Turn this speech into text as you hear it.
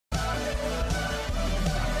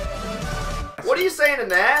What are you saying in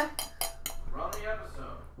there? Run the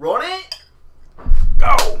episode. Run it?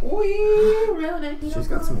 Go! She's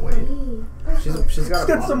got some weight. She's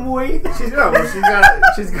got some weight. She's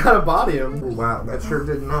got a body. Wow, that sure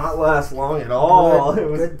did not last long at all.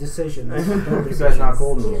 Good decision. You guys not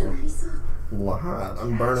cold in here. What?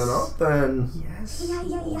 I'm burning up then. Yes.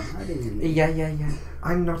 Yeah.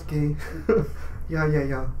 I'm not gay.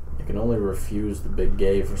 yeah. You can only refuse the big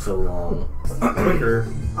gay for so long. Quicker.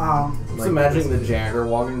 Just imagining the janitor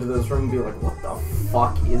walking into this room and be like, what the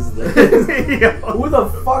fuck is this? Who the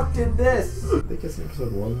fuck did this? I think it's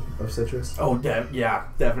episode 1 of Citrus. Oh, yeah,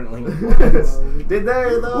 definitely. Did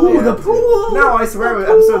they though? Ooh, the pool! No, I swear, it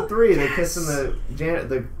was episode 3. They kissed in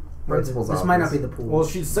the principal's office. This might not be the pool. Well,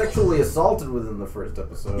 she's sexually assaulted within the first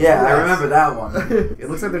episode. Yeah, I remember that one. It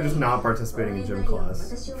looks like they're just not participating in gym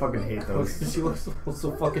class. Fucking hate those. She looks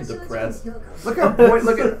so fucking depressed. Look how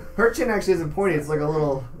look at her chin actually isn't pointy. It's like a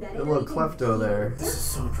little klepto there. This is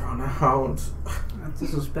so drawn out.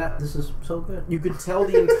 This is bad. This is so good. You could tell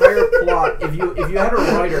the entire plot if you had a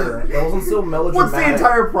writer that wasn't so melodramatic. What's the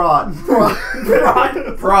entire plot?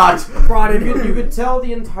 Prod. You could tell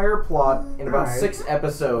the entire plot in about 6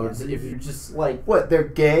 episodes if you just like. What? They're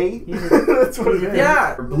gay? That's what it is.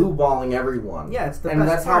 Yeah, they're blue balling everyone. Yeah, it's the and best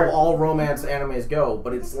that's part. how all romance animes go.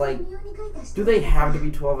 But it's like, do they have to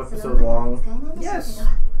be 12 episodes long? Yes.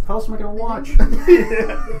 How else am I gonna watch?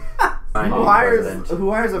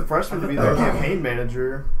 Who hires a freshman to be their campaign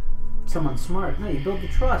manager? Someone smart. No, you build the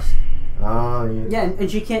trust. Oh, yeah. Yeah,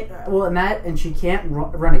 and she can't. Well, and she can't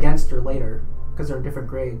run against her later because they're different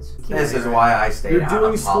grades. This is why I stayed You're out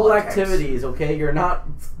doing of school politics. activities, okay? You're not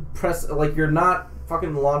you're not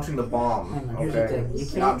fucking launching the bomb. Hang on, here's the Okay, thing. You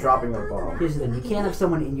you're not can't- dropping the bomb. Here's the thing: you can't have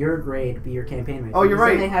someone in your grade be your campaign manager. Oh, you're because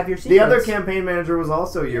then right. They have your The other secrets. campaign manager was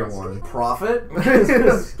also year 1. Profit? I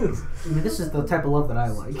mean, this is the type of love that I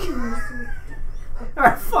like. All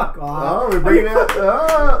right, fuck off. Oh, we're bringing out.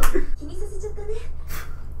 Oh.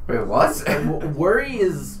 Wait, what? Worry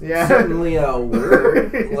is Yeah. certainly a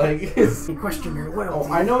word. Like, You question your will.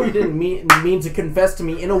 I know you didn't mean to confess to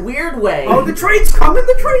me in a weird way. Oh, the train's coming!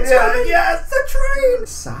 The train's coming! Yes, the train.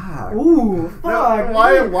 Sad. Ooh, fuck.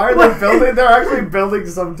 Why are they building? They're actually building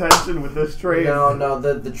some tension with this train. No,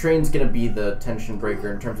 the train's gonna be the tension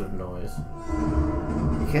breaker in terms of noise.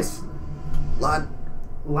 Kiss. Lad.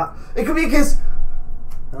 It could be a kiss.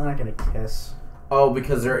 They're not gonna kiss. Oh,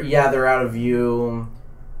 because they're out of view.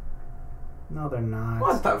 No, they're not.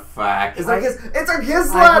 What the fuck? It's a kiss. It's a kiss,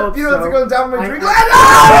 I lad. hope You don't have to so. go down my drink.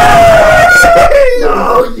 I-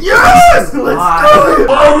 No! Yes! Let's do it!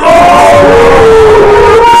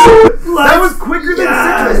 That was quicker than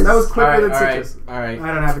Citrus. That was quicker than Citrus. Alright. I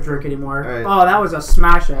don't have a drink anymore. All right. Oh, that was a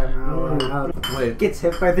smash at. No, Wait. gets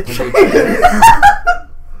hit by the train.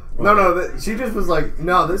 No, she just was like,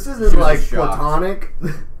 no, this isn't was like shocked. platonic.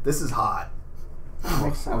 This is hot.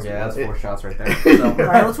 Makes sense. Okay, that's 4 shots right there. So, All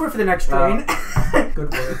right, let's wait for the next train.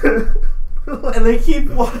 Good work. and they keep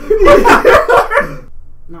walking.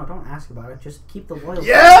 No, don't ask about it. Just keep the loyalty.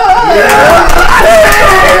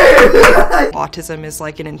 Autism is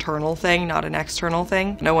like an internal thing, not an external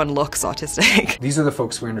thing. No one looks autistic. These are the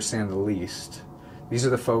folks we understand the least. These are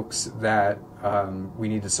the folks that we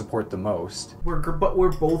need to support the most. But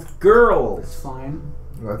we're both girls. It's fine.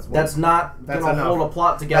 That's not That's gonna enough. hold a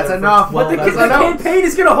plot together. That's for enough. 12 But the episodes. campaign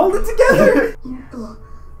is gonna hold it together.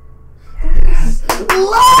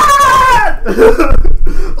 Lad!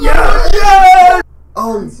 Yes!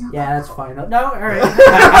 Oh. Yeah, that's fine. No, all right.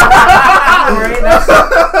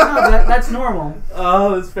 That's normal.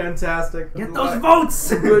 Oh, it's fantastic. Get those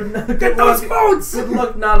votes. Good. Get those votes. Good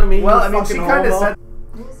luck, Nanami. Well, you I mean, she fucking kind of homo. said.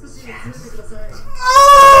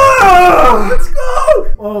 Let's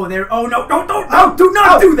go! Oh, there. Oh no! No! Do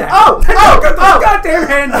not do that! Get those goddamn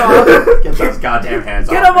hands off! Get those goddamn hands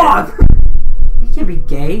Get off him me. off! You can't be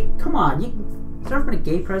gay. Come on. Has there ever been a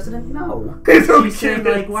gay president? No. She's saying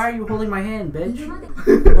like, "Why are you holding my hand, bitch?"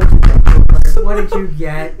 What did you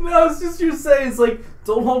get? No, it's just you saying it's like,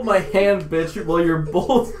 don't hold my hand, bitch, while you're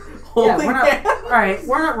both Yeah, holding we're not. hands. All right,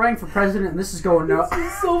 we're not running for president, and this is going no.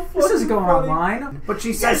 So This is fucking going funny. online. But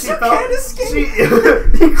she said Yes, she you felt. can't escape. She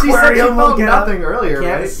said she Aquarium will felt get up. nothing earlier,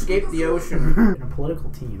 Can't right? escape the ocean. In a political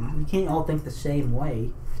team, we can't all think the same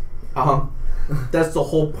way. That's the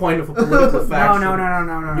whole point of a political faction. No.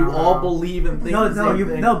 You no. all believe in things. No, the no, same you-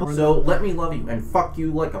 thing. no, but- So let me love you and fuck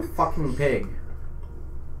you like a fucking pig.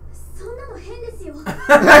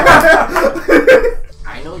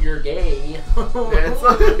 I know you're gay.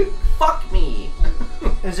 Fuck me.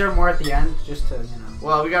 Is there more at the end? Just to, you know.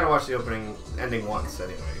 Well, we gotta watch the ending once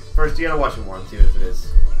anyway. First, you gotta watch it once, even if it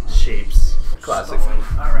is shapes. Classic.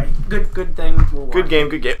 All right. Good thing. We'll watch. Good game.